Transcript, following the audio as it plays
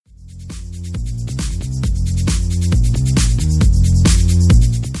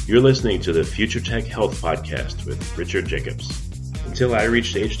You're listening to the Future Tech Health Podcast with Richard Jacobs. Until I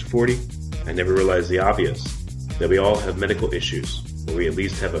reached age 40, I never realized the obvious, that we all have medical issues, or we at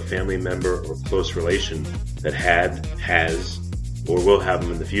least have a family member or close relation that had, has, or will have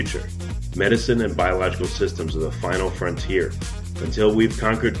them in the future. Medicine and biological systems are the final frontier. Until we've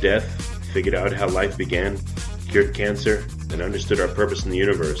conquered death, figured out how life began, cured cancer, and understood our purpose in the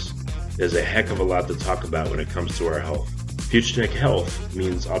universe, there's a heck of a lot to talk about when it comes to our health. Future Tech Health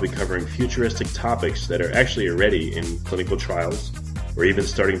means I'll be covering futuristic topics that are actually already in clinical trials, or even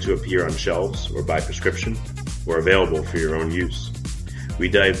starting to appear on shelves or by prescription, or available for your own use. We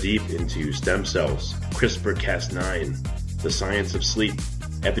dive deep into stem cells, CRISPR-Cas9, the science of sleep,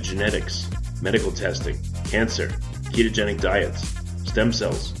 epigenetics, medical testing, cancer, ketogenic diets, stem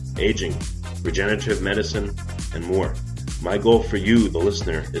cells, aging, regenerative medicine, and more. My goal for you, the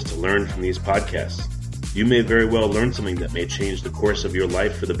listener, is to learn from these podcasts. You may very well learn something that may change the course of your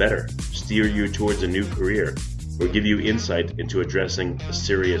life for the better, steer you towards a new career, or give you insight into addressing a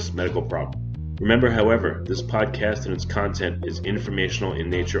serious medical problem. Remember, however, this podcast and its content is informational in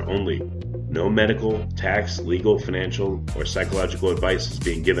nature only. No medical, tax, legal, financial, or psychological advice is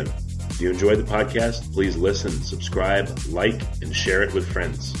being given. If you enjoy the podcast, please listen, subscribe, like, and share it with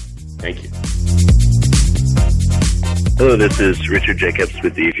friends. Thank you. Hello, this is Richard Jacobs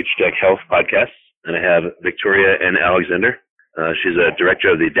with the Future Tech Health Podcast. And I have Victoria N. Alexander. She's a director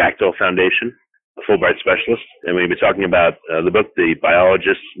of the Dactyl Foundation, a Fulbright specialist. And we'll be talking about the book, The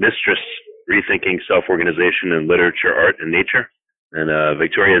Biologist's Mistress, Rethinking Self-Organization in Literature, Art, and Nature. And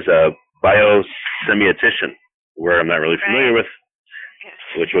Victoria is a biosemiotician, where I'm not really familiar with,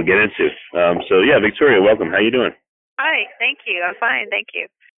 which we'll get into. Victoria, welcome. How you doing? Hi, thank you. I'm fine, thank you.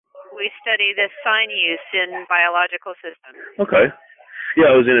 We study the sign use in biological systems. Okay. Yeah,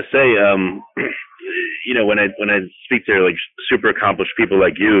 I was going to say, when I speak to like super accomplished people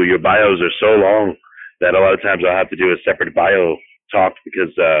like you, your bios are so long that a lot of times I'll have to do a separate bio talk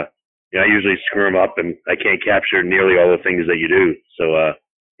because I usually screw them up and I can't capture nearly all the things that you do. So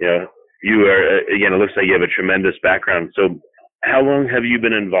you are, again, it looks like you have a tremendous background. So how long have you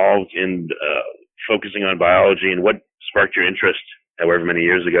been involved in focusing on biology, and what sparked your interest however many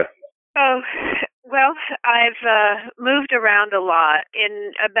years ago? Oh, well, I've moved around a lot.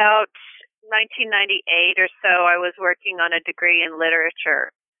 In about 1998 or so, I was working on a degree in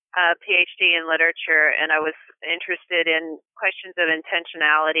literature, a PhD in literature, and I was interested in questions of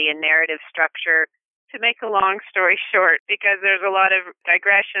intentionality and narrative structure. To make a long story short, because there's a lot of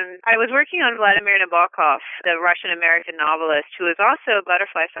digression, I was working on Vladimir Nabokov, the Russian-American novelist, who was also a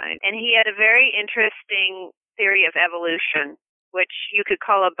butterfly scientist, and he had a very interesting theory of evolution, which you could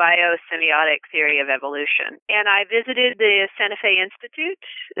call a biosemiotic theory of evolution. And I visited the Santa Fe Institute,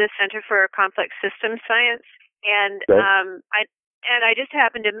 the Center for Complex Systems Science, and I just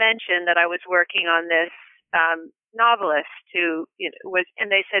happened to mention that I was working on this novelist who and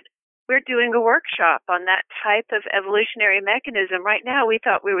they said, "We're doing a workshop on that type of evolutionary mechanism right now. We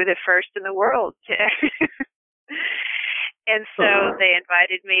thought we were the first in the world to." And so they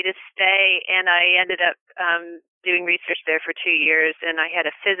invited me to stay, and I ended up doing research there for 2 years, and I had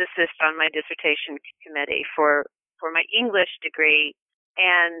a physicist on my dissertation committee for my English degree,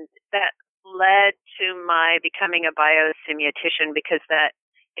 and that led to my becoming a biosemiotician because that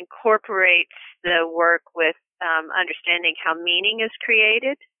incorporates the work with understanding how meaning is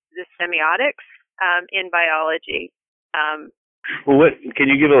created, the semiotics in biology. Well, can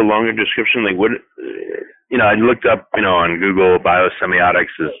you give a longer description? Like what, I looked up, on Google,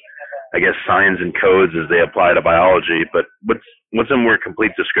 biosemiotics is, I guess, signs and codes as they apply to biology, but what's a more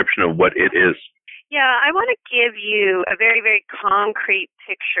complete description of what it is? Yeah, I want to give you a very, very concrete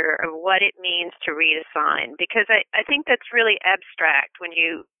picture of what it means to read a sign, because I think that's really abstract when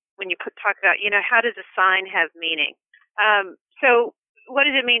you talk about, how does a sign have meaning? So what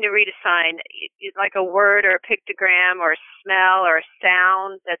does it mean to read a sign? Like a word or a pictogram or a smell or a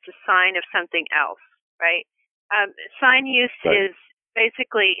sound that's a sign of something else, right? Sign use is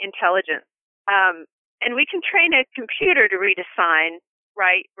basically intelligence. And we can train a computer to read a sign,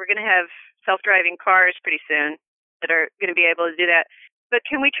 right? We're going to have self-driving cars pretty soon that are going to be able to do that. But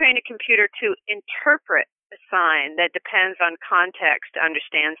can we train a computer to interpret a sign that depends on context to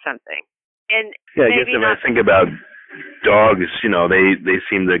understand something? And I guess if I think about dogs, they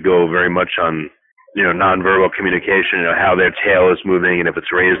seem to go very much on, nonverbal communication, how their tail is moving and if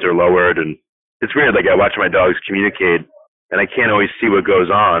it's raised or lowered. And it's weird. Like I watch my dogs communicate and I can't always see what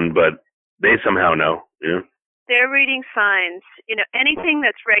goes on, but they somehow know, They're reading signs. Anything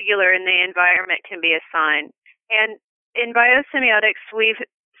that's regular in the environment can be a sign. And in biosemiotics, we've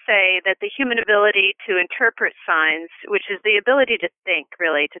say that the human ability to interpret signs, which is the ability to think,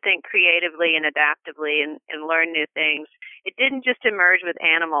 really, to think creatively and adaptively and learn new things, it didn't just emerge with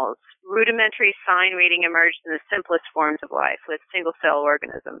animals. Rudimentary sign reading emerged in the simplest forms of life with single-cell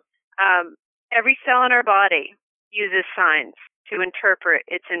organisms. Every cell in our body uses signs to interpret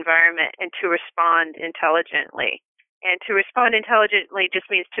its environment and to respond intelligently. And to respond intelligently just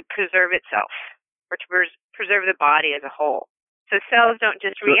means to preserve itself or to preserve the body as a whole. So cells don't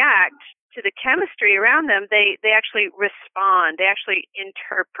just react to the chemistry around them, they actually respond, they actually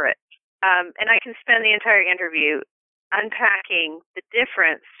interpret. And I can spend the entire interview unpacking the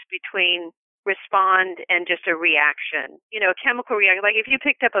difference between respond and just a reaction. You know, a chemical reaction, like if you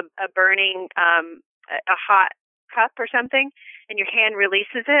picked up a burning, a hot cup or something and your hand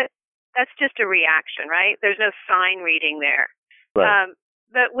releases it, that's just a reaction, right? There's no sign reading there. Right.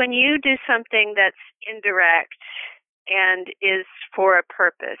 But when you do something that's indirect and is for a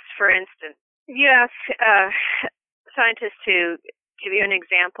purpose, for instance, if you ask scientists to give you an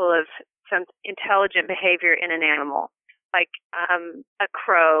example of some intelligent behavior in an animal, like a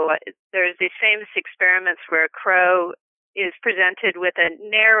crow, there's these famous experiments where a crow is presented with a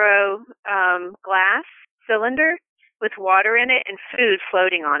narrow glass cylinder with water in it and food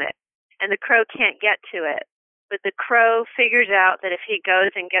floating on it. And the crow can't get to it. But the crow figures out that if he goes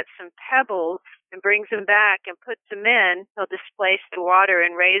and gets some pebbles and brings them back and puts them in, he'll displace the water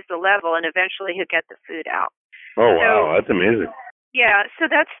and raise the level, and eventually he'll get the food out. Oh, wow. That's amazing. Yeah, so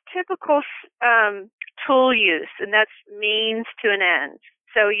that's typical tool use, and that's means to an end.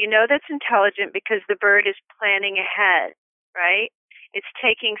 So you know that's intelligent because the bird is planning ahead, right? It's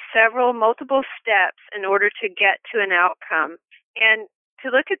taking multiple steps in order to get to an outcome. And to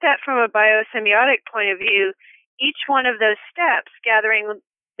look at that from a biosemiotic point of view, each one of those steps, gathering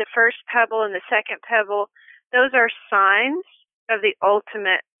the first pebble and the second pebble, those are signs of the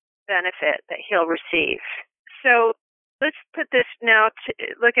ultimate benefit that he'll receive. So let's put this now to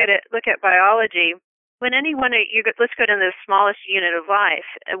look at biology. When let's go to the smallest unit of life.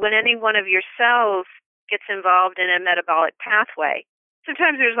 When any one of your cells gets involved in a metabolic pathway,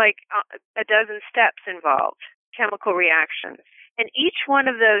 sometimes there's like a dozen steps involved, chemical reactions. And each one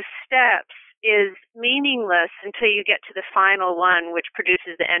of those steps is meaningless until you get to the final one, which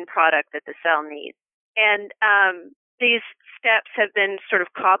produces the end product that the cell needs. And these steps have been sort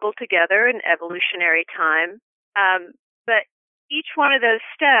of cobbled together in evolutionary time. But each one of those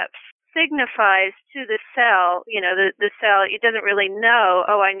steps signifies to the cell, the cell, it doesn't really know,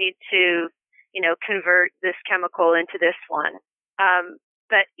 I need to, convert this chemical into this one.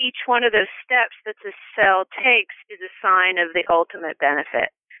 But each one of those steps that the cell takes is a sign of the ultimate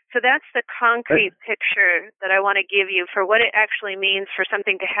benefit. So that's the concrete picture that I want to give you for what it actually means for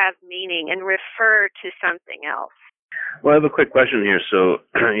something to have meaning and refer to something else. Well, I have a quick question here. So,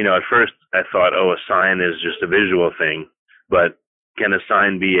 at first I thought, a sign is just a visual thing, but can a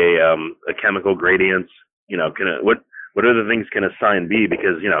sign be a chemical gradient? What other things can a sign be?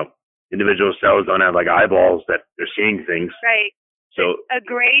 Because, individual cells don't have like eyeballs that they're seeing things. Right. So a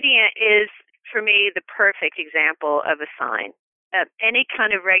gradient is, for me, the perfect example of a sign. Any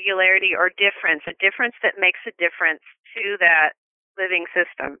kind of regularity or difference, a difference that makes a difference to that living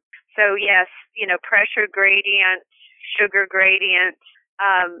system. So yes, pressure gradient, sugar gradient,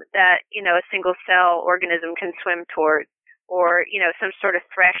 that, a single cell organism can swim toward, or, some sort of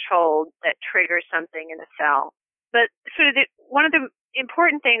threshold that triggers something in a cell. But sort of one of the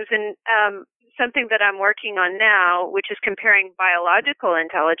important things, and something that I'm working on now, which is comparing biological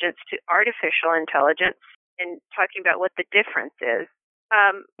intelligence to artificial intelligence and talking about what the difference is.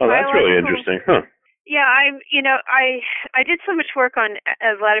 That's really interesting, huh? Yeah, I did so much work on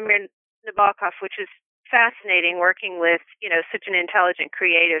Vladimir Nabokov, which is fascinating, working with such an intelligent,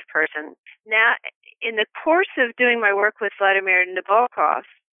 creative person. Now, in the course of doing my work with Vladimir Nabokov,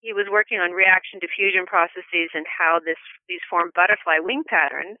 he was working on reaction diffusion processes and how these form butterfly wing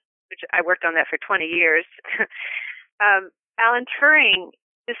patterns, which I worked on that for 20 years. Alan Turing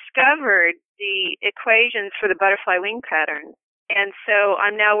discovered the equations for the butterfly wing pattern. And so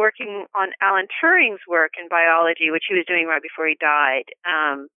I'm now working on Alan Turing's work in biology, which he was doing right before he died.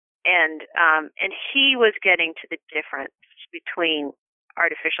 And he was getting to the difference between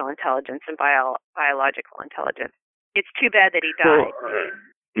artificial intelligence and biological intelligence. It's too bad that he died.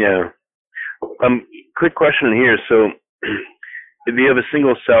 Yeah. Quick question here. So if you have a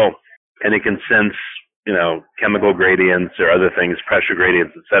single cell and it can sense, chemical gradients or other things, pressure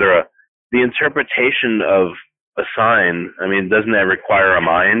gradients, etc., the interpretation of a sign, doesn't that require a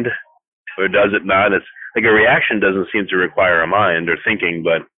mind? Or does it not? It's like a reaction doesn't seem to require a mind or thinking,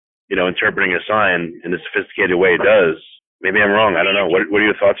 but, interpreting a sign in a sophisticated way does. Maybe I'm wrong. I don't know. What are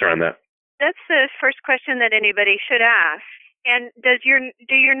your thoughts around that? That's the first question that anybody should ask. And do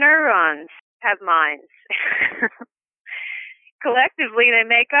your neurons have minds? Collectively, they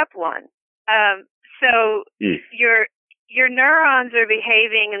make up one. So your neurons are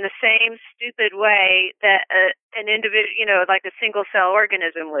behaving in the same stupid way that an individual, like a single cell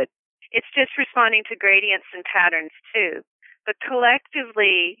organism would. It's just responding to gradients and patterns too. But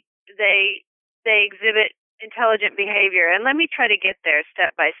collectively, they exhibit intelligent behavior. And let me try to get there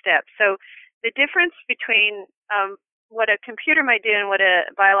step by step. So the difference between what a computer might do and what a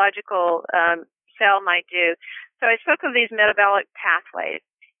biological cell might do. So I spoke of these metabolic pathways.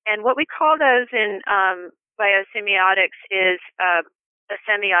 And what we call those in biosemiotics is a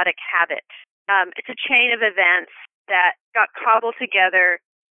semiotic habit. It's a chain of events that got cobbled together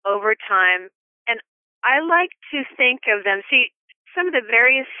over time. And I like to think of them, some of the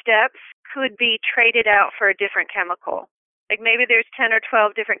various steps could be traded out for a different chemical. Like maybe there's 10 or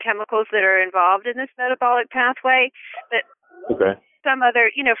 12 different chemicals that are involved in this metabolic pathway, but some other,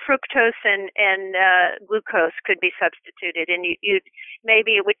 fructose and glucose could be substituted, and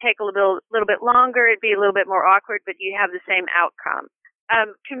maybe it would take a little bit longer, it'd be a little bit more awkward, but you have the same outcome.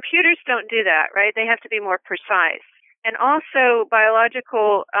 Computers don't do that, right? They have to be more precise. And also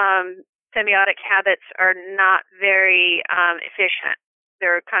biological semiotic habits are not very efficient.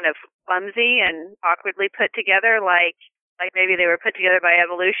 They're kind of clumsy and awkwardly put together, like maybe they were put together by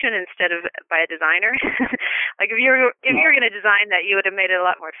evolution instead of by a designer. Like if you were going to design that, you would have made it a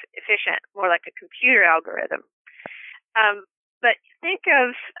lot more efficient, more like a computer algorithm. But think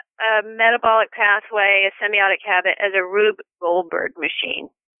of a metabolic pathway, a semiotic habit, as a Rube Goldberg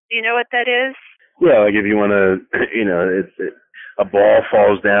machine. Do you know what that is? Yeah, like if you want to, a ball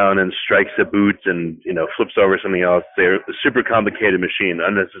falls down and strikes a boot and, flips over something else. They're a super complicated machine,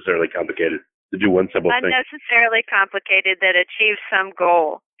 unnecessarily complicated, to do one simple thing. Unnecessarily complicated that achieves some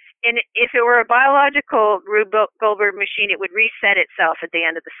goal. And if it were a biological Rube Goldberg machine, it would reset itself at the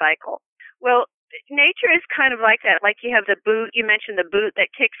end of the cycle. Well, nature is kind of like that. Like you have the boot, you mentioned the boot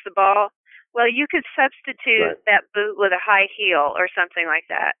that kicks the ball. Well, you could substitute that boot with a high heel or something like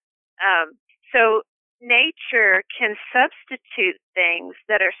that. So nature can substitute things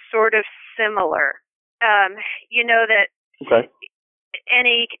that are sort of similar. You know that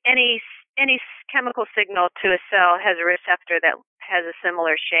any chemical signal to a cell has a receptor that has a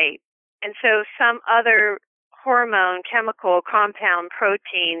similar shape. And so some other hormone, chemical, compound,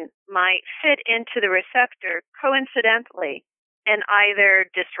 protein might fit into the receptor coincidentally and either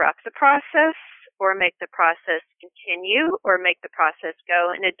disrupt the process or make the process continue or make the process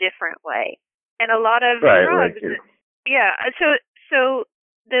go in a different way. And a lot of drugs, so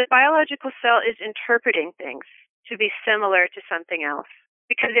the biological cell is interpreting things to be similar to something else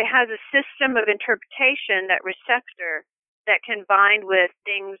because it has a system of interpretation, that receptor, that can bind with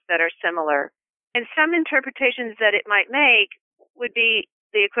things that are similar. And some interpretations that it might make would be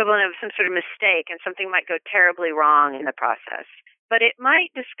the equivalent of some sort of mistake, and something might go terribly wrong in the process. But it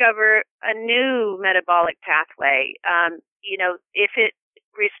might discover a new metabolic pathway, if it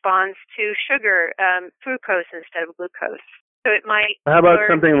responds to sugar, fructose instead of glucose. So it might. How about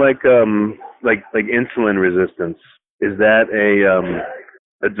something like insulin resistance? Is that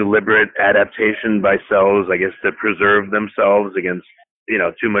a deliberate adaptation by cells, I guess, to preserve themselves against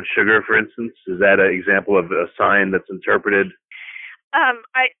too much sugar, for instance? Is that an example of a sign that's interpreted?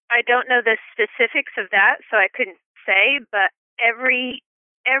 I don't know the specifics of that, so I couldn't say. But every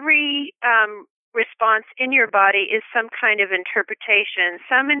response in your body is some kind of interpretation.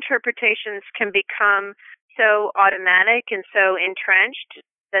 Some interpretations can become so automatic and so entrenched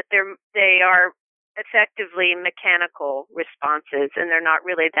that they are effectively mechanical responses, and they're not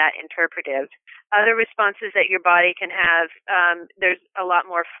really that interpretive. Other responses that your body can have, there's a lot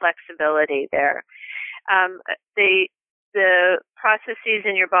more flexibility there. The processes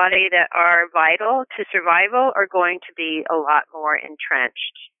in your body that are vital to survival are going to be a lot more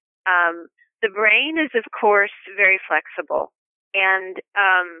entrenched. The brain is, of course, very flexible. And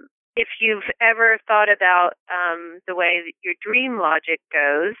if you've ever thought about the way that your dream logic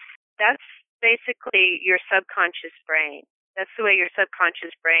goes, that's basically your subconscious brain. That's the way your subconscious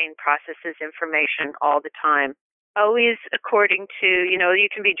brain processes information all the time. Always according to, you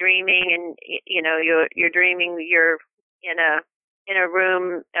can be dreaming and, you're dreaming you're in a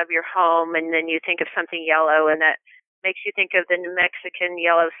room of your home, and then you think of something yellow, and that makes you think of the New Mexican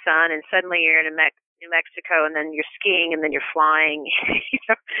yellow sun, and suddenly you're in New Mexico, and then you're skiing, and then you're flying.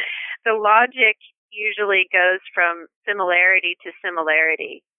 The logic usually goes from similarity to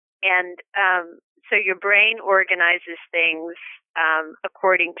similarity. And so your brain organizes things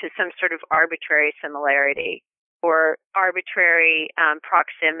according to some sort of arbitrary similarity. or arbitrary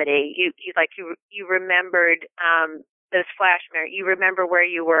proximity. You remembered those flash memories. You remember where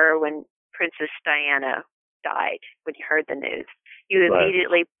you were when Princess Diana died, when you heard the news. You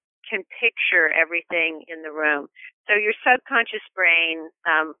immediately can picture everything in the room. So your subconscious brain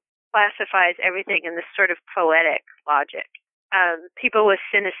classifies everything in this sort of poetic logic. People with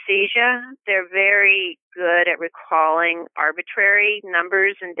synesthesia, they're very good at recalling arbitrary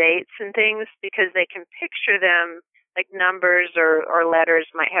numbers and dates and things because they can picture them like numbers or letters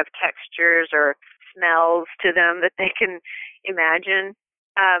might have textures or smells to them that they can imagine.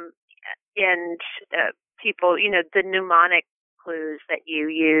 And people, the mnemonic clues that you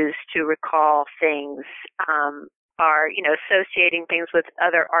use to recall things are, associating things with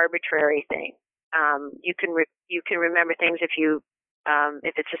other arbitrary things. You can remember things if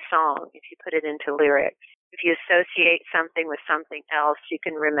it's a song, if you put it into lyrics. If you associate something with something else, you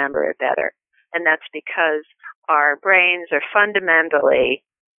can remember it better. And that's because our brains are fundamentally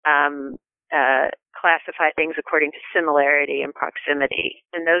classify things according to similarity and proximity.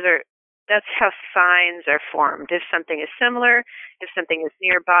 And that's how signs are formed. If something is similar, if something is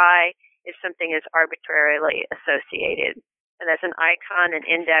nearby, if something is arbitrarily associated. And that's an icon, an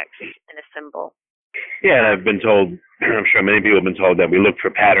index, and a symbol. Yeah, and I've been told, I'm sure many people have been told that we look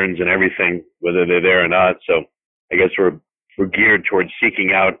for patterns in everything, whether they're there or not. So I guess we're geared towards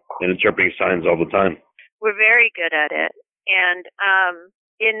seeking out and interpreting signs all the time. We're very good at it. And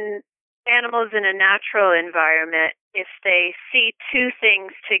in animals in a natural environment, if they see two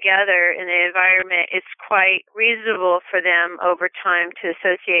things together in the environment, it's quite reasonable for them over time to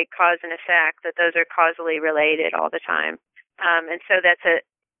associate cause and effect, that those are causally related all the time. And so that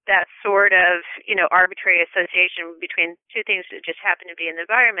sort of, arbitrary association between two things that just happen to be in the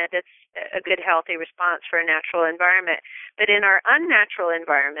environment, that's a good, healthy response for a natural environment. But in our unnatural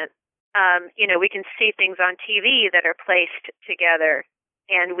environment, we can see things on TV that are placed together,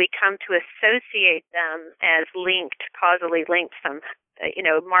 and we come to associate them as linked, causally linked.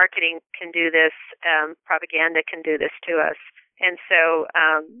 Marketing can do this, propaganda can do this to us. And so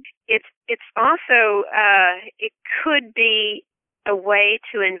it's also, it could be a way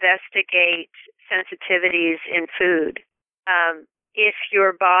to investigate sensitivities in food. If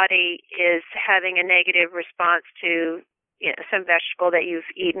your body is having a negative response to some vegetable that you've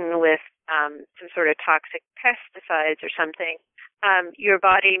eaten with some sort of toxic pesticides or something, your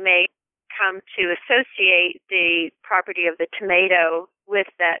body may come to associate the property of the tomato with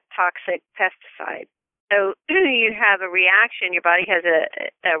that toxic pesticide. So you have a reaction, your body has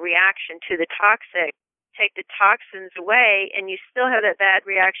a reaction to the toxic. Take the toxins away, and you still have that bad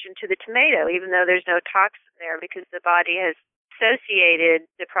reaction to the tomato, even though there's no toxin there, because the body has associated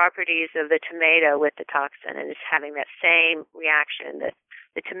the properties of the tomato with the toxin and is having that same reaction. That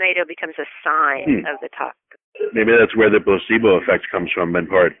the tomato becomes a sign of the toxin. Maybe that's where the placebo effect comes from, in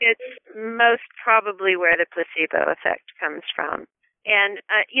part. It's most probably where the placebo effect comes from. And,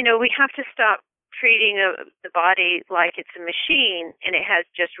 we have to stop treating the body like it's a machine and it has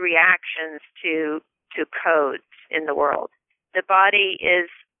just reactions to codes in the world. The body is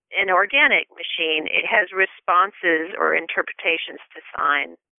an organic machine. It has responses or interpretations to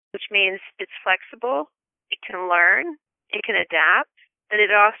signs, which means it's flexible, it can learn, it can adapt, but it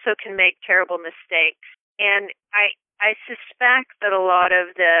also can make terrible mistakes. And I suspect that a lot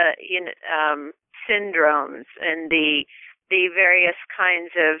of the syndromes and the various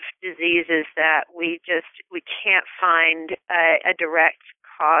kinds of diseases that we can't find a direct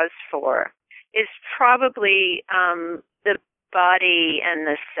cause for is probably the body and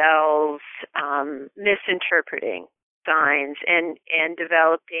the cells misinterpreting signs and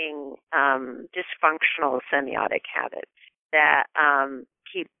developing dysfunctional semiotic habits that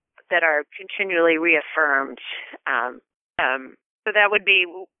are continually reaffirmed. So that would be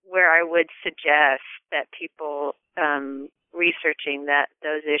where I would suggest that people researching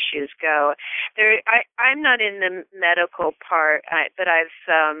those issues go. I'm not in the medical part, but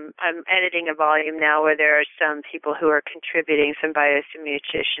I'm editing a volume now where there are some people who are contributing, some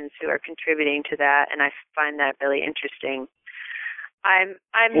biosimulationists who are contributing to that, and I find that really interesting.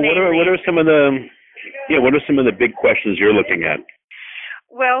 What are some of the big questions you're looking at?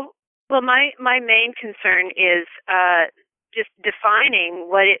 Well, my main concern is just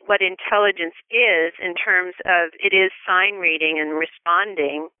defining what intelligence is in terms of it is sign reading and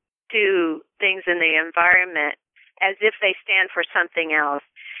responding to things in the environment as if they stand for something else.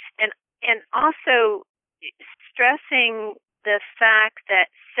 And also stressing the fact that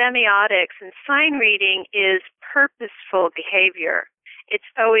semiotics and sign reading is purposeful behavior.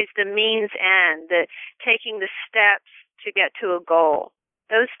 It's always the means end, taking the steps to get to a goal.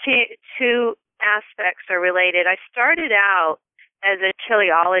 Those two aspects are related. I started out as a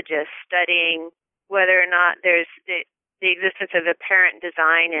teleologist studying whether or not there's the existence of apparent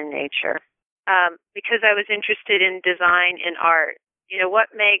design in nature, because I was interested in design in art.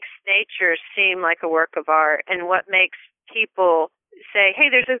 What makes nature seem like a work of art, and what makes people say, hey,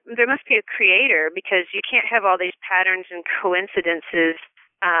 there must be a creator, because you can't have all these patterns and coincidences,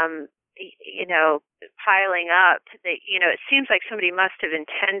 piling up. It seems like somebody must have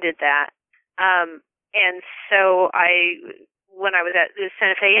intended that. And so when I was at the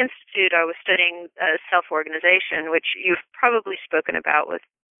Santa Fe Institute, I was studying self-organization, which you've probably spoken about with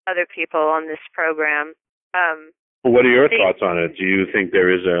other people on this program. Well, what are your thoughts on it? Do you think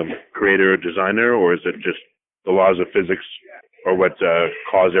there is a creator or designer, or is it just the laws of physics or what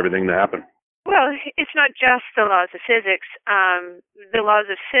cause everything to happen? Well, it's not just the laws of physics. The laws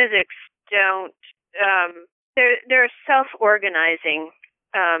of physics don't. They're self-organizing.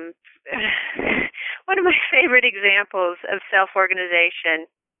 One of my favorite examples of self-organization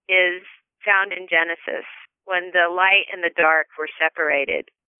is found in Genesis, when the light and the dark were separated.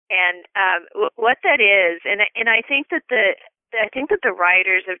 And what that is, and I think that the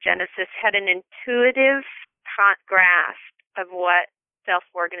writers of Genesis had an intuitive grasp of what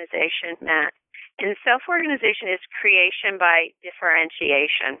self-organization meant. And self-organization is creation by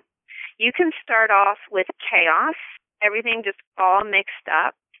differentiation. You can start off with chaos, everything just all mixed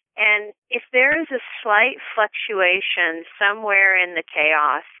up. And if there is a slight fluctuation somewhere in the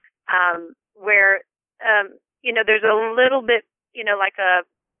chaos, where, there's a little bit, like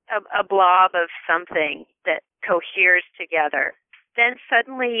a blob of something that coheres together, then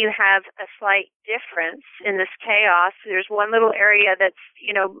suddenly you have a slight difference in this chaos. There's one little area that's,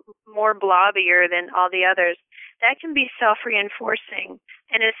 more blobbier than all the others. That can be self-reinforcing.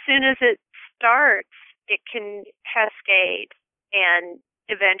 And as soon as it starts, it can cascade and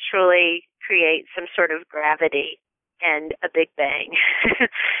eventually create some sort of gravity and a big bang.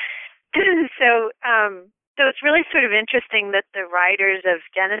 So it's really sort of interesting that the writers of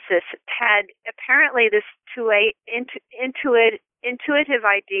Genesis had apparently this intuitive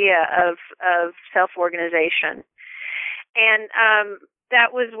idea of self-organization. And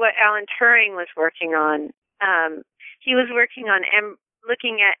that was what Alan Turing was working on. He was working on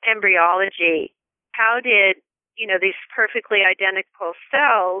looking at embryology. How did, these perfectly identical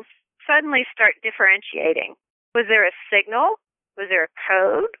cells suddenly start differentiating? Was there a signal? Was there a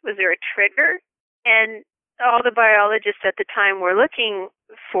code? Was there a trigger? And all the biologists at the time were looking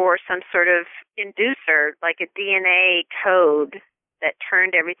for some sort of inducer, like a DNA code that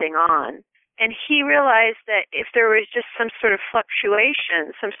turned everything on. And he realized that if there was just some sort of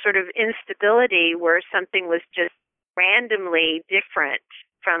fluctuation, some sort of instability where something was just randomly different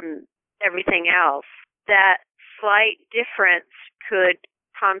from everything else, that slight difference could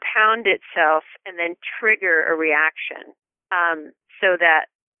compound itself and then trigger a reaction, so that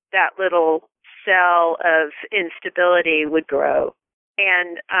little cell of instability would grow.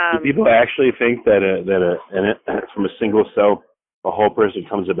 And do people actually think that from a single cell a whole person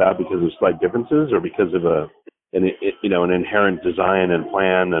comes about because of slight differences, or because of an inherent design and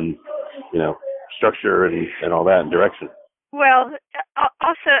plan and structure and all that and direction? Well,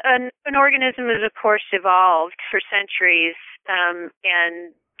 also an organism has of course evolved for centuries,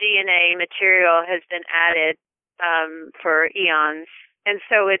 and DNA material has been added for eons, and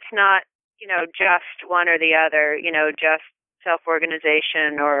so it's not just one or the other, just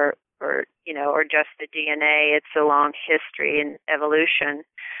self-organization or just the DNA. It's a long history in evolution.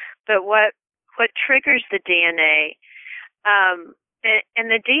 But what triggers the DNA, and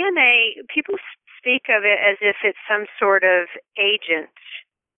the DNA, people speak of it as if it's some sort of agent,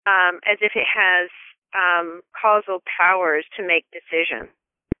 as if it has causal powers to make decisions,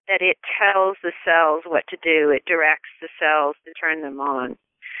 that it tells the cells what to do, it directs the cells to turn them on.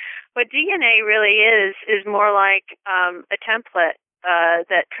 What DNA really is more like a template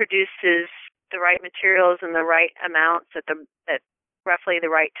that produces the right materials in the right amounts at roughly the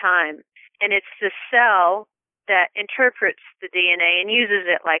right time. And it's the cell that interprets the DNA and uses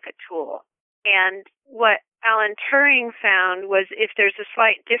it like a tool. And what Alan Turing found was if there's a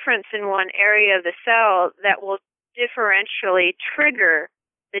slight difference in one area of the cell, that will differentially trigger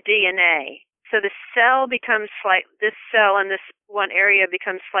the DNA. So the cell this cell in this one area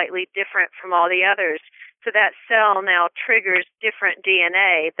becomes slightly different from all the others. So that cell now triggers different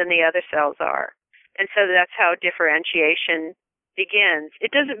DNA than the other cells are. And so that's how differentiation begins.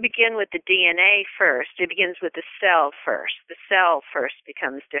 It doesn't begin with the DNA first. It begins with the cell first. The cell first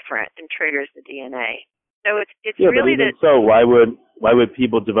becomes different and triggers the DNA. So it's really but even so, why would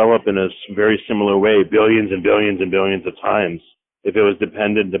people develop in a very similar way billions and billions and billions of times if it was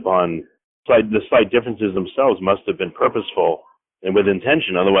dependent upon the slight differences themselves must have been purposeful and with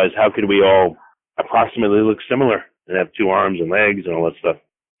intention. Otherwise, how could we all approximately look similar and have two arms and legs and all that stuff?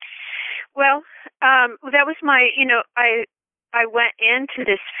 Well, that was my, I went into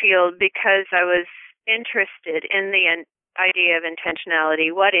this field because I was interested in the idea of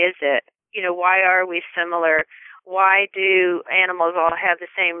intentionality. What is it? Why are we similar? Why do animals all have the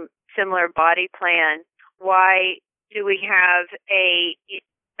same similar body plan? Why do we have a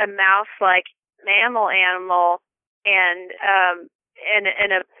mouse-like mammal animal and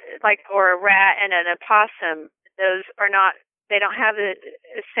or a rat and an opossum? Those are not. They don't have the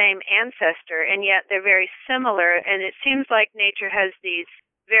same ancestor, and yet they're very similar. And it seems like nature has these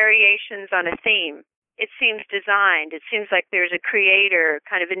variations on a theme. It seems designed. It seems like there's a creator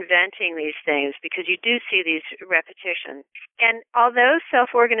kind of inventing these things, because you do see these repetitions. And although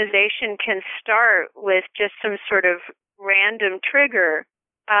self-organization can start with just some sort of random trigger,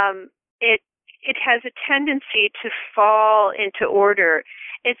 it has a tendency to fall into order.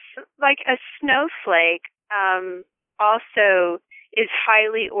 It's like a snowflake. Also is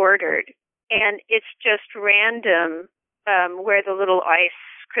highly ordered, and it's just random where the little ice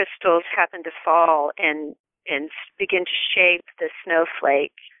crystals happen to fall and begin to shape the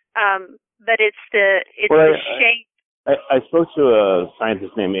snowflake. But it's the shape. I spoke to a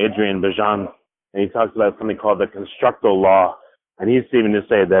scientist named Adrian Bejan, and he talks about something called the constructal law, and he's even to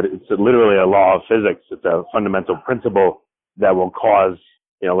say that it's literally a law of physics. It's a fundamental principle that will cause,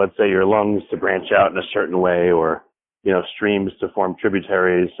 let's say your lungs to branch out in a certain way, or streams to form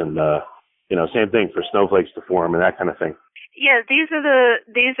tributaries, and same thing for snowflakes to form and that kind of thing. Yeah, these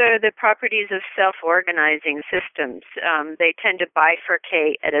are the properties of self-organizing systems. They tend to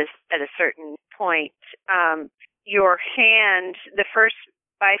bifurcate at a certain point. Your hand, the first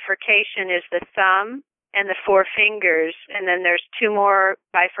bifurcation is the thumb and the four fingers, and then there's two more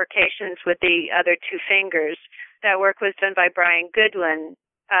bifurcations with the other two fingers. That work was done by Brian Goodwin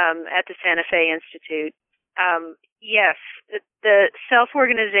at the Santa Fe Institute. Yes, the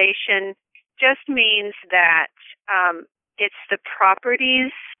self-organization just means that it's the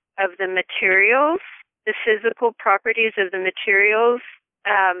properties of the materials, the physical properties of the materials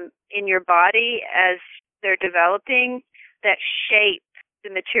in your body as they're developing that shape the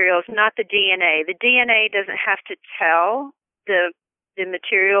materials, not the DNA. The DNA doesn't have to tell the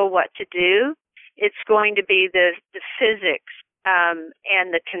material what to do. It's going to be the physics and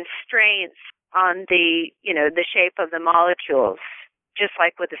the constraints on the shape of the molecules, just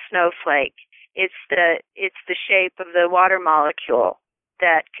like with a snowflake. It's the shape of the water molecule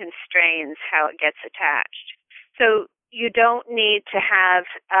that constrains how it gets attached. So you don't need to have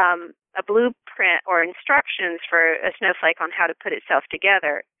a blueprint or instructions for a snowflake on how to put itself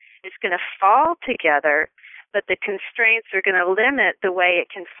together. It's going to fall together, but the constraints are going to limit the way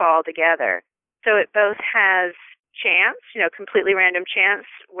it can fall together. So it both has chance, completely random chance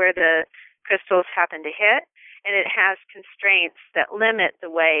where the crystals happen to hit, and it has constraints that limit the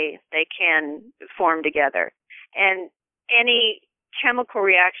way they can form together. And any chemical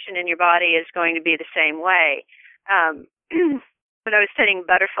reaction in your body is going to be the same way. When I was studying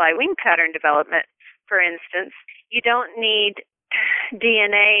butterfly wing pattern development, for instance, you don't need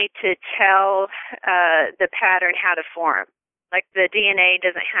DNA to tell the pattern how to form. Like the DNA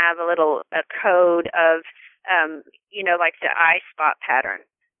doesn't have a code of, like the eye spot pattern.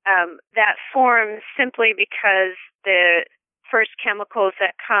 That forms simply because the first chemicals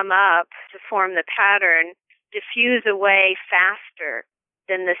that come up to form the pattern diffuse away faster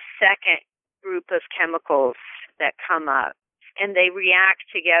than the second group of chemicals that come up, and they react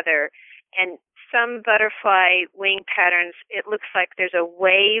together. And some butterfly wing patterns, it looks like there's a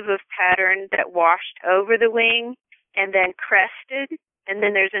wave of pattern that washed over the wing and then crested, and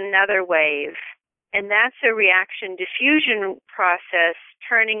then there's another wave. And that's a reaction diffusion process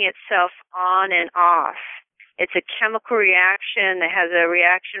turning itself on and off. It's a chemical reaction that has a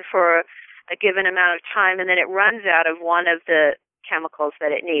reaction for a given amount of time, and then it runs out of one of the chemicals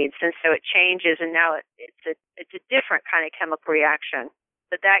that it needs, and so it changes, and now it's a different kind of chemical reaction.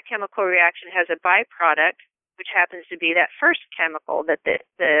 But that chemical reaction has a byproduct, which happens to be that first chemical that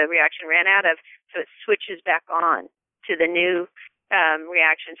the reaction ran out of, so it switches back on to the new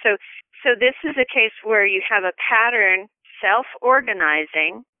reaction. So this is a case where you have a pattern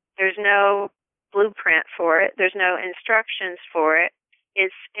self-organizing. There's no blueprint for it. There's no instructions for it.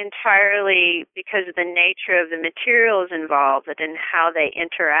 It's entirely because of the nature of the materials involved and how they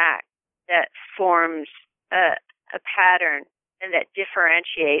interact that forms a pattern and that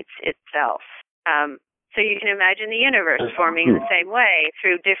differentiates itself. So you can imagine the universe forming the same way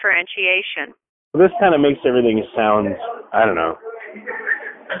through differentiation. Well, this kind of makes everything sound, I don't know,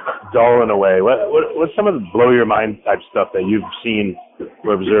 dull in a way. What's some of the blow your mind type stuff that you've seen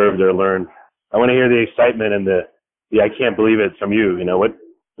or observed or learned? I want to hear the excitement and the I can't believe it from you. You know, what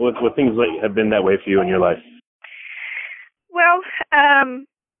things have been that way for you in your life? Well,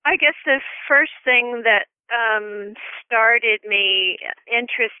 I guess the first thing that started me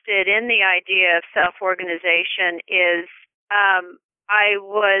interested in the idea of self-organization is I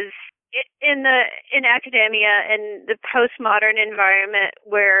was in academia and the postmodern environment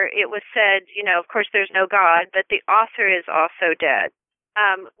where it was said, you know, of course there's no God, but the author is also dead,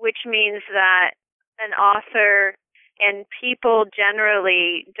 which means that an author and people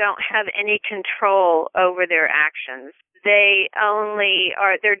generally don't have any control over their actions.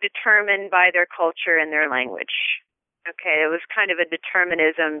 They're determined by their culture and their language. Okay, it was kind of a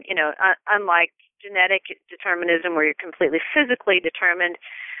determinism, you know, unlike genetic determinism where you're completely physically determined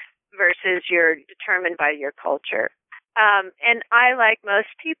versus you're determined by your culture. And I, like most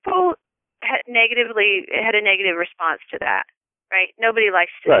people, had a negative response to that, right? Nobody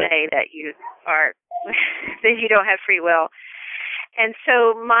likes to say that you are that you don't have free will. And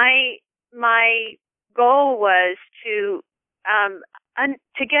so my goal was to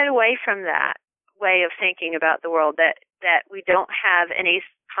get away from that way of thinking about the world, that we don't have any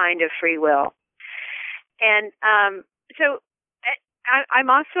kind of free will. And so I'm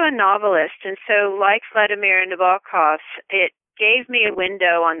also a novelist, and so like Vladimir Nabokov, it gave me a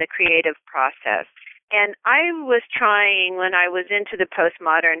window on the creative process. And I was trying, when I was into the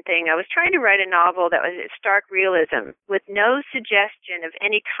postmodern thing, I was trying to write a novel that was stark realism with no suggestion of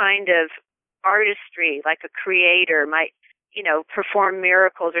any kind of artistry, like a creator might, you know, perform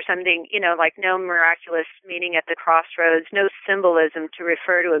miracles or something, you know, like no miraculous meeting at the crossroads, no symbolism to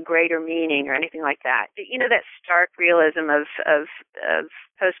refer to a greater meaning or anything like that. You know, that stark realism of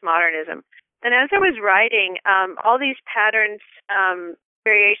postmodernism. And as I was writing, all these patterns,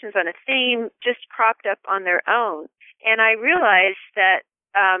 variations on a theme just cropped up on their own. And I realized that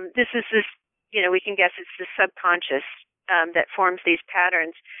this, you know, we can guess it's the subconscious that forms these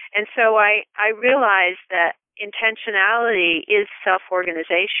patterns. And so I realized that intentionality is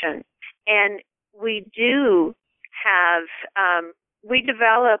self-organization. And we do have, we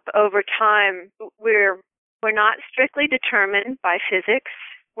develop over time, we're not strictly determined by physics.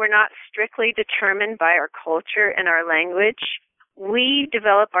 We're not strictly determined by our culture and our language. We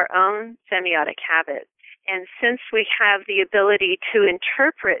develop our own semiotic habits. And since we have the ability to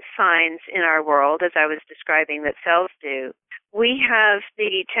interpret signs in our world, as I was describing that cells do, we have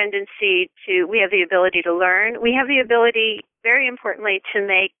the ability to learn. We have the ability, very importantly, to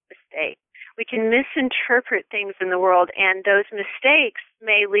make mistakes. We can misinterpret things in the world, and those mistakes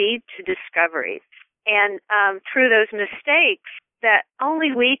may lead to discoveries. And through those mistakes that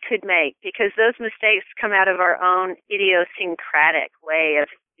only we could make, because those mistakes come out of our own idiosyncratic way of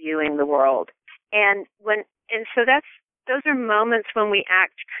viewing the world. And so those are moments when we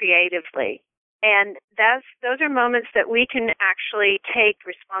act creatively. And those are moments that we can actually take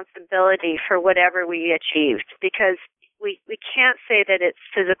responsibility for whatever we achieved, because we can't say that it's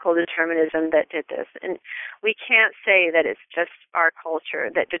physical determinism that did this, and we can't say that it's just our culture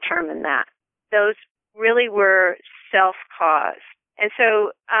that determined that. Those really were self-caused. And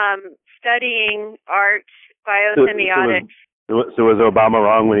so studying art, biosemiotics. So was Obama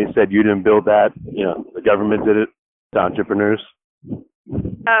wrong when he said you didn't build that? You know, the government did it to entrepreneurs?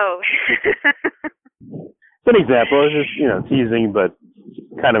 Oh. It's an example. It's just, you know, teasing, but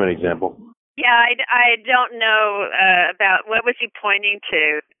kind of an example. Yeah, I don't know about what was he pointing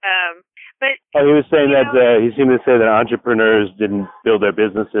to. But he was saying that he seemed to say that entrepreneurs didn't build their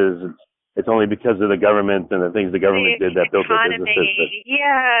businesses. It's only because of the government and the things the government did that built their businesses. But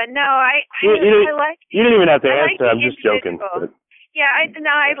yeah, no, I like. You didn't even have to answer. I'm just joking. But. Yeah,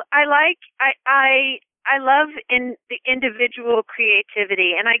 I love in the individual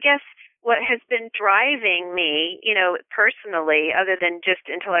creativity, and I guess what has been driving me, you know, personally, other than just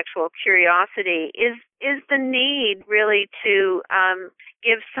intellectual curiosity, is the need really to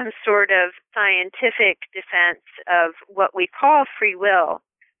give some sort of scientific defense of what we call free will.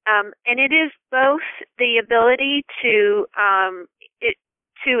 And it is both the ability to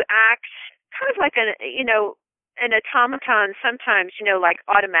act kind of like an automaton sometimes, you know, like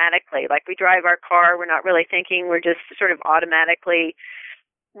automatically, like we drive our car, we're not really thinking, we're just sort of automatically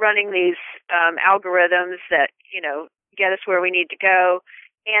running these algorithms that, you know, get us where we need to go.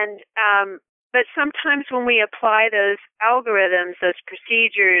 And but sometimes when we apply those algorithms, those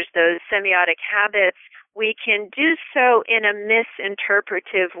procedures, those semiotic habits, we can do so in a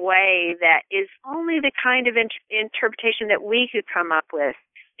misinterpretive way that is only the kind of interpretation that we could come up with.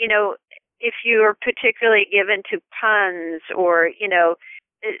 You know, if you're particularly given to puns, or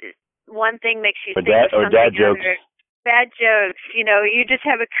one thing makes you think of something dad jokes. Bad jokes, you just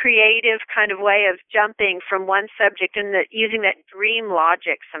have a creative kind of way of jumping from one subject and using that dream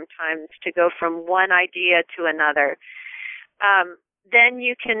logic sometimes to go from one idea to another. Then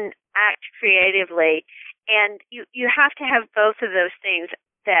you can act creatively, and you have to have both of those things,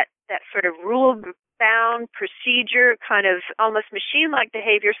 that sort of rule-bound procedure, kind of almost machine-like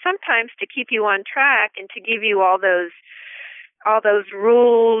behavior, sometimes to keep you on track and to give you all those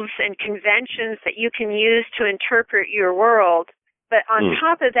rules and conventions that you can use to interpret your world. But on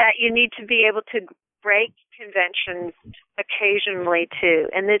top of that, you need to be able to break conventions occasionally too.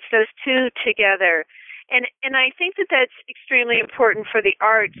 And it's those two together. And I think that that's extremely important for the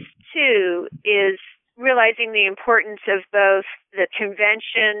arts too, is realizing the importance of both the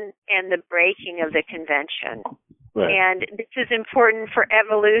convention and the breaking of the convention. Right. And this is important for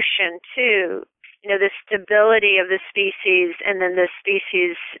evolution too. The stability of the species, and then the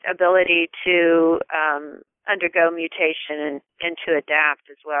species' ability to undergo mutation and to adapt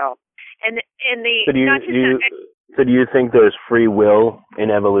as well. So do you think there's free will in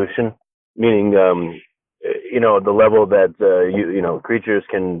evolution? Meaning, the level that creatures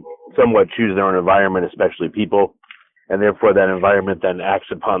can somewhat choose their own environment, especially people, and therefore that environment then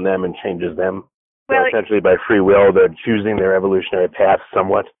acts upon them and changes them. Well, so essentially, by free will, they're choosing their evolutionary path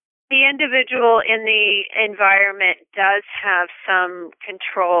somewhat. The individual in the environment does have some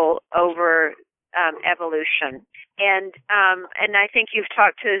control over evolution, and I think you've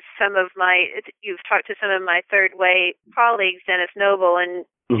talked to some of my third way colleagues, Dennis Noble and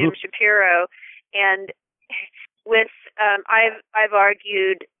Jim Shapiro, and with I've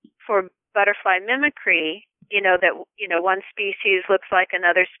argued for butterfly mimicry. That one species looks like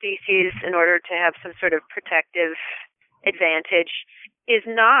another species in order to have some sort of protective advantage is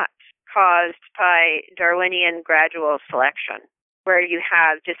not caused by Darwinian gradual selection, where you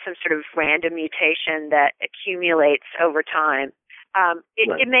have just some sort of random mutation that accumulates over time.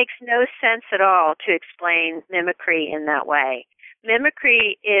 It makes no sense at all to explain mimicry in that way.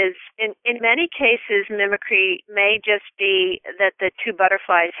 Mimicry is, in many cases, mimicry may just be that the two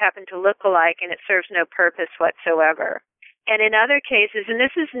butterflies happen to look alike and it serves no purpose whatsoever. And in other cases, and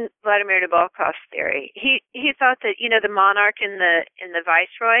this is Vladimir Nabokov's theory, he thought that, the monarch and the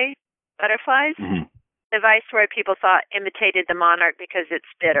viceroy butterflies, the viceroy people thought imitated the monarch because it's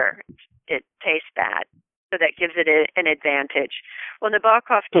bitter, it tastes bad, so that gives it an advantage. Well,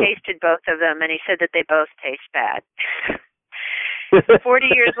 Nabokov tasted both of them, and he said that they both taste bad. 40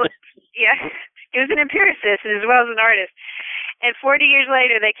 years, he was an empiricist as well as an artist, and 40 years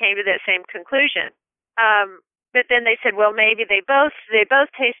later they came to that same conclusion. But then they said, well, maybe they both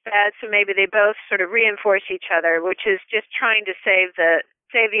taste bad, so maybe they both sort of reinforce each other, which is just trying to save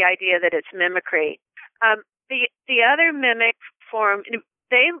the idea that it's mimicry. The other mimic form,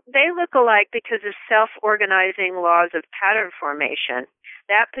 they look alike because of self-organizing laws of pattern formation.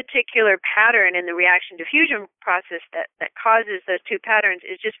 That particular pattern in the reaction diffusion process that causes those two patterns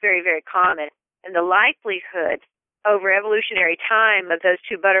is just very, very common. And the likelihood over evolutionary time of those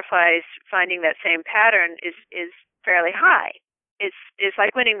two butterflies finding that same pattern is fairly high. It's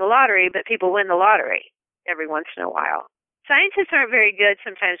like winning the lottery, but people win the lottery every once in a while. Scientists aren't very good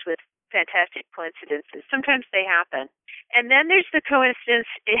sometimes with fantastic coincidences. Sometimes they happen. And then there's the coincidence.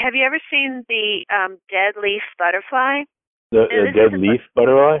 Have you ever seen the dead leaf butterfly? The dead leaf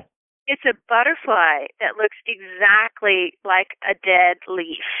butterfly? It's a butterfly that looks exactly like a dead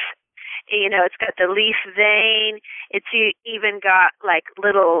leaf. It's got the leaf vein. It's even got like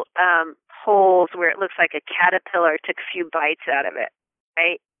little holes where it looks like a caterpillar took a few bites out of it,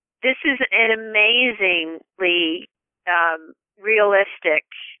 right? This is an amazingly realistic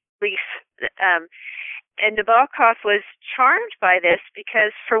leaf. And Nabokov was charmed by this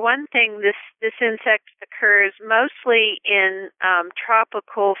because, for one thing, this insect occurs mostly in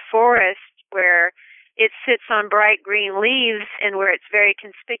tropical forests where it sits on bright green leaves and where it's very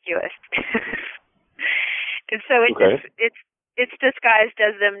conspicuous. And so its disguise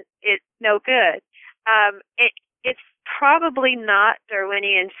does them no good. It's probably not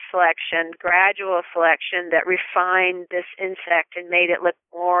Darwinian selection, gradual selection, that refined this insect and made it look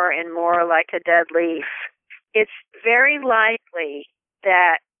more and more like a dead leaf. It's very likely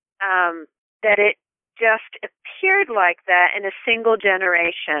that it just appeared like that in a single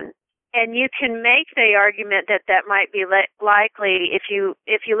generation. And you can make the argument that might be likely if you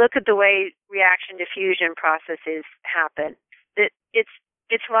look at the way reaction diffusion processes happen. That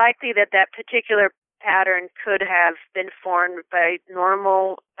it's likely that particular pattern could have been formed by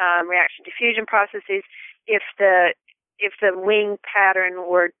normal reaction diffusion processes if the if the wing pattern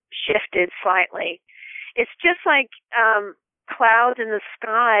were shifted slightly. It's just like clouds in the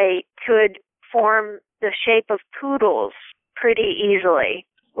sky could form the shape of poodles pretty easily.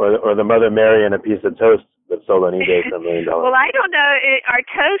 Or the Mother Mary in a piece of toast that's sold on eBay for $1 million. Well, I don't know. Are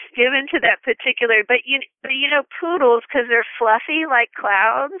toast given to that particular? But you know, poodles, because they're fluffy like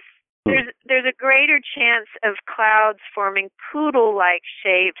clouds. There's a greater chance of clouds forming poodle-like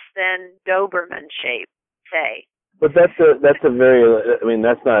shapes than Doberman shape, say. But that's a very, I mean,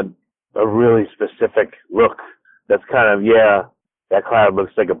 that's not a really specific look. That's kind of, yeah, that cloud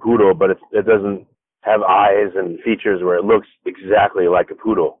looks like a poodle, but it doesn't have eyes and features where it looks exactly like a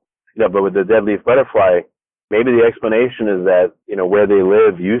poodle. You know, but with the deadleaf butterfly, maybe the explanation is that, you know, where they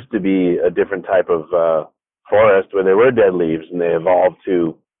live used to be a different type of forest where there were dead leaves, and they evolved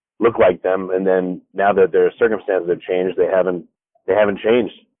to look like them. And then now that their circumstances have changed, they haven't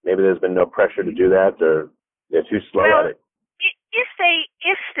changed. Maybe there's been no pressure to do that, or they're too slow at it.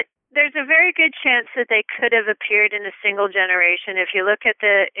 There's a very good chance that they could have appeared in a single generation. If you look at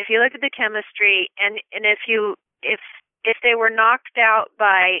the chemistry, and if they were knocked out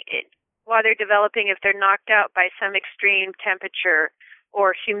while they're developing, if they're knocked out by some extreme temperature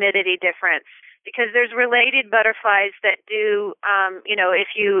or humidity difference, because there's related butterflies that do,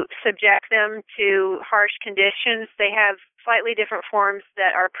 if you subject them to harsh conditions, they have slightly different forms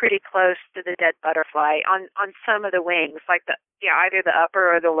that are pretty close to the dead butterfly on some of the wings, like either the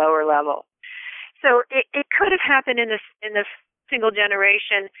upper or the lower level. So it could have happened in the single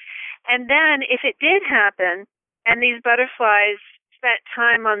generation. And then if it did happen, and these butterflies spent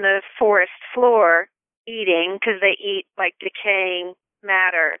time on the forest floor eating, because they eat like decaying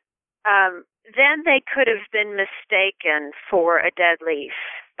matter, then they could have been mistaken for a dead leaf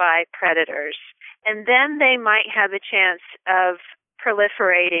by predators. And then they might have a chance of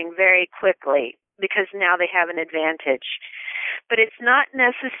proliferating very quickly because now they have an advantage. But it's not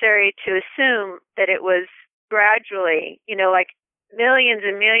necessary to assume that it was gradually, like millions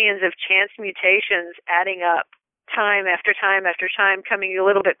and millions of chance mutations adding up time after time after time, coming a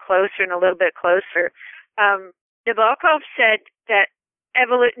little bit closer and a little bit closer. Nabokov said that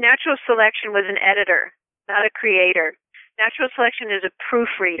natural selection was an editor, not a creator. Natural selection is a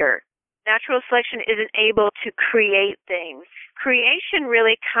proofreader. Natural selection isn't able to create things. Creation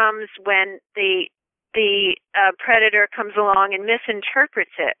really comes when the predator comes along and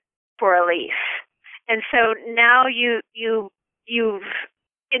misinterprets it for a leaf. And so now you've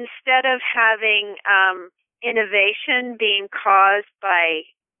instead of having innovation being caused by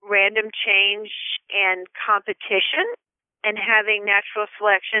random change and competition, and having natural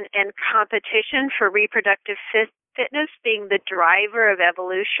selection and competition for reproductive fitness being the driver of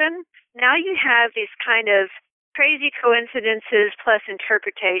evolution, now you have these kind of crazy coincidences plus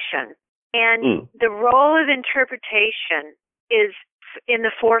interpretation. And the role of interpretation is in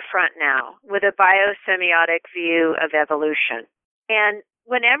the forefront now with a biosemiotic view of evolution. And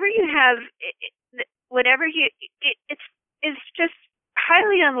it's just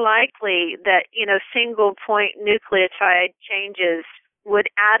highly unlikely that, single point nucleotide changes would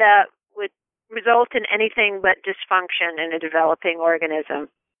result in anything but dysfunction in a developing organism.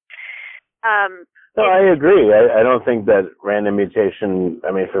 No, I agree. I don't think that random mutation,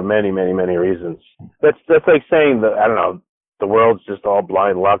 for many, many, many reasons. That's like saying that, I don't know, the world's just all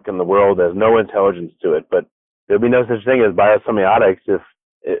blind luck and the world has no intelligence to it. But there'd be no such thing as biosemiotics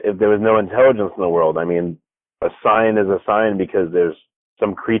if there was no intelligence in the world. A sign is a sign because there's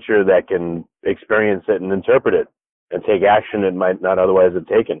some creature that can experience it and interpret it and take action it might not otherwise have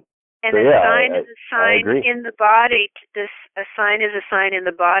taken. And a sign is a sign in the body. A sign is a sign in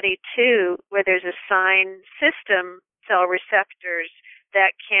the body too, where there's a sign system, cell receptors,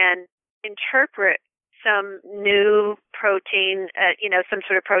 that can interpret some new protein, some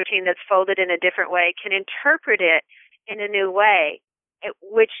sort of protein that's folded in a different way, can interpret it in a new way,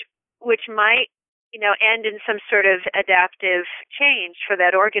 which might end in some sort of adaptive change for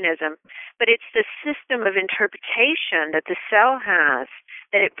that organism. But it's the system of interpretation that the cell has,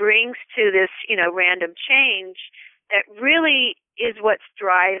 that it brings to this, random change, that really is what's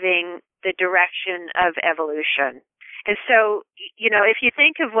driving the direction of evolution. And so, if you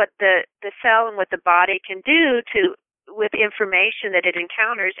think of what the cell and what the body can do with information that it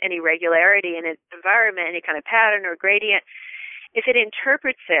encounters, any irregularity in its environment, any kind of pattern or gradient, if it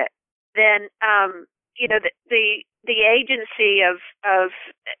interprets it, then the agency of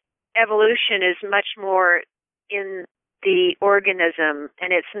evolution is much more in the organism,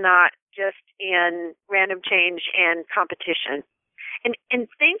 and it's not just in random change and competition. And in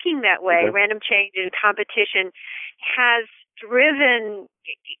thinking that way, random change and competition has driven,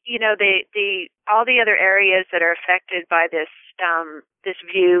 all the other areas that are affected by this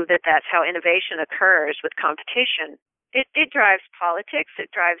view that that's how innovation occurs with competition. It drives politics,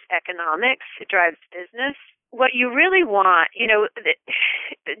 it drives economics, it drives business. What you really want,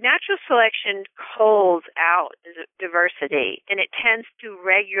 natural selection culls out diversity, and it tends to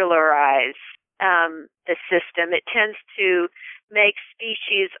regularize the system. It tends to make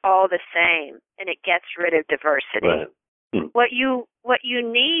species all the same, and it gets rid of diversity. Right. What you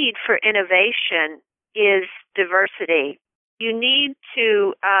need for innovation is diversity. You need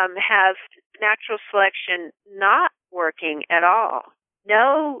to have natural selection not working at all.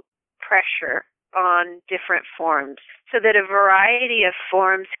 No pressure on different forms, so that a variety of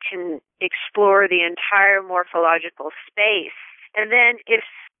forms can explore the entire morphological space. And then if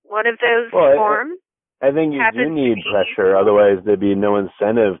one of those forms... I think you do need pressure, otherwise there'd be no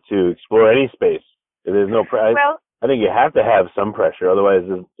incentive to explore any space. If there's no I think you have to have some pressure, otherwise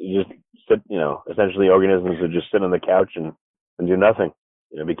you just sit, essentially organisms would just sit on the couch and do nothing,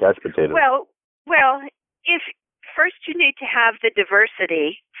 be couch potatoes. Well, if first you need to have the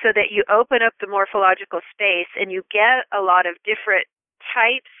diversity so that you open up the morphological space and you get a lot of different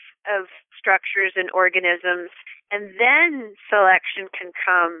types of structures and organisms, and then selection can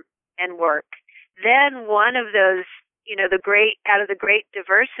come and work. Then one of those, out of the great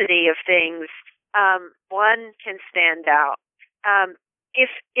diversity of things, one can stand out.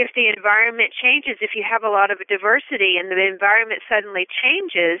 If the environment changes, if you have a lot of diversity and the environment suddenly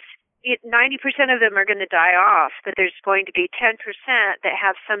changes, 90% of them are going to die off, but there's going to be 10% that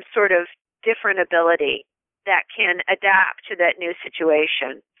have some sort of different ability that can adapt to that new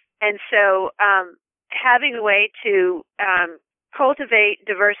situation. And so having a way to cultivate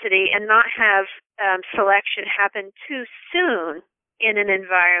diversity and not have selection happen too soon in an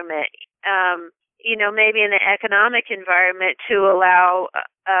environment, maybe in the economic environment, to allow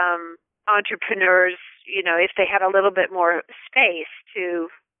entrepreneurs, if they had a little bit more space to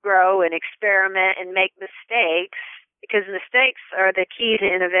grow and experiment and make mistakes, because mistakes are the key to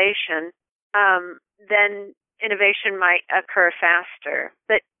innovation, then innovation might occur faster.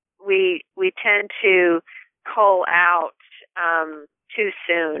 But we tend to cull out too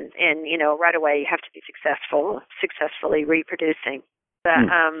soon, and right away you have to be successfully reproducing. But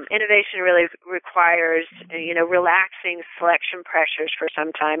innovation really requires relaxing selection pressures for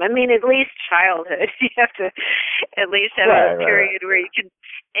some time. I mean, at least childhood. You have to at least have a period where you can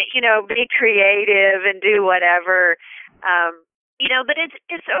be creative and do whatever. But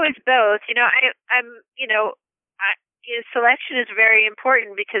it's always both. Selection is very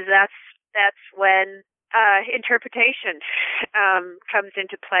important, because that's when interpretation comes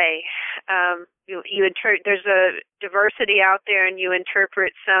into play. There's a diversity out there, and you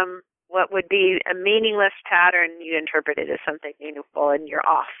interpret what would be a meaningless pattern. You interpret it as something meaningful, and you're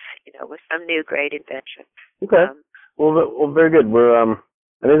off, with some new great invention. Okay. Well, very good.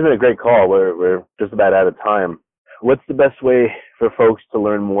 I think it's been a great call. We're just about out of time. What's the best way for folks to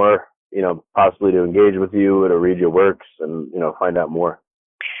learn more? Possibly to engage with you, to read your works, and find out more.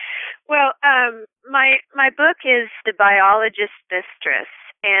 Well, my book is The Biologist's Mistress,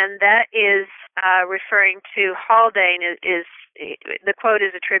 and that is referring to Haldane. Is the quote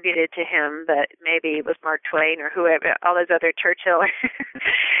is attributed to him, but maybe it was Mark Twain or whoever, all those other Churchill.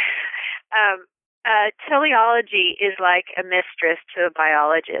 Teleology is like a mistress to a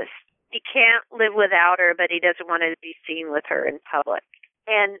biologist. He can't live without her, but he doesn't want to be seen with her in public.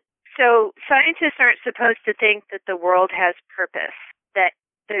 And so scientists aren't supposed to think that the world has purpose, that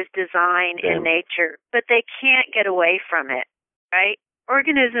there's design in nature, but they can't get away from it, right?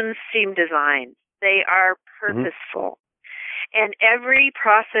 Organisms seem designed. They are purposeful. And every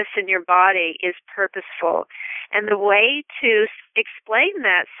process in your body is purposeful. And the way to explain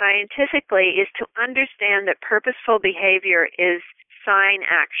that scientifically is to understand that purposeful behavior is sign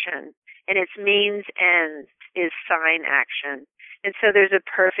action, and its means ends is sign action. And so there's a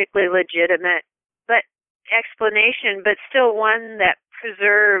perfectly legitimate explanation, but still one that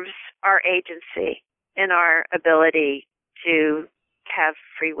preserves our agency and our ability to have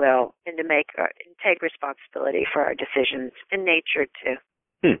free will and to take responsibility for our decisions, in nature too.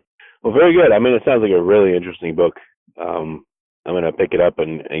 Well, very good. I mean, it sounds like a really interesting book. I'm going to pick it up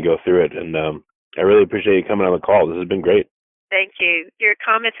and go through it, and I really appreciate you coming on the call. This has been great. Thank you. Your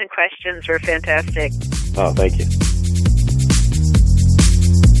comments and questions were fantastic. Oh, thank you.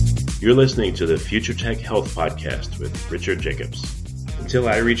 You're listening to the Future Tech Health Podcast with Richard Jacobs. Until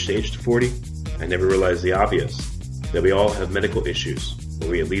I reached age 40, I never realized the obvious, that we all have medical issues, or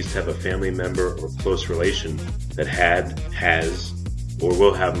we at least have a family member or close relation that has, or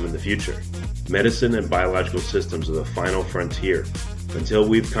will have them in the future. Medicine and biological systems are the final frontier. Until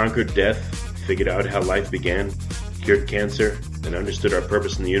we've conquered death, figured out how life began, cured cancer, and understood our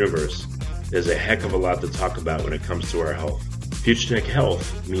purpose in the universe, there's a heck of a lot to talk about when it comes to our health. Future Tech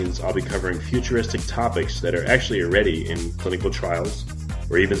Health means I'll be covering futuristic topics that are actually already in clinical trials,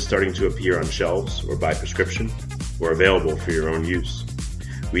 or even starting to appear on shelves or by prescription, or available for your own use.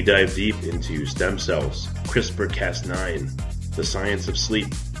 We dive deep into stem cells, CRISPR-Cas9, the science of sleep,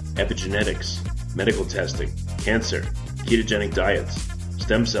 epigenetics, medical testing, cancer, ketogenic diets,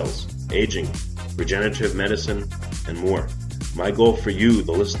 stem cells, aging, regenerative medicine, and more. My goal for you,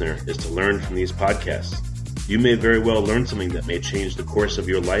 the listener, is to learn from these podcasts. You may very well learn something that may change the course of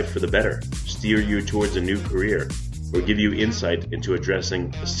your life for the better, steer you towards a new career, or give you insight into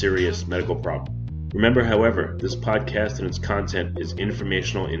addressing a serious medical problem. Remember, however, this podcast and its content is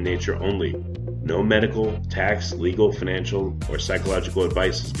informational in nature only. No medical, tax, legal, financial, or psychological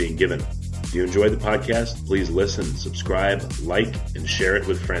advice is being given. If you enjoyed the podcast, please listen, subscribe, like, and share it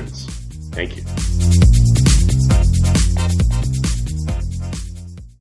with friends. Thank you.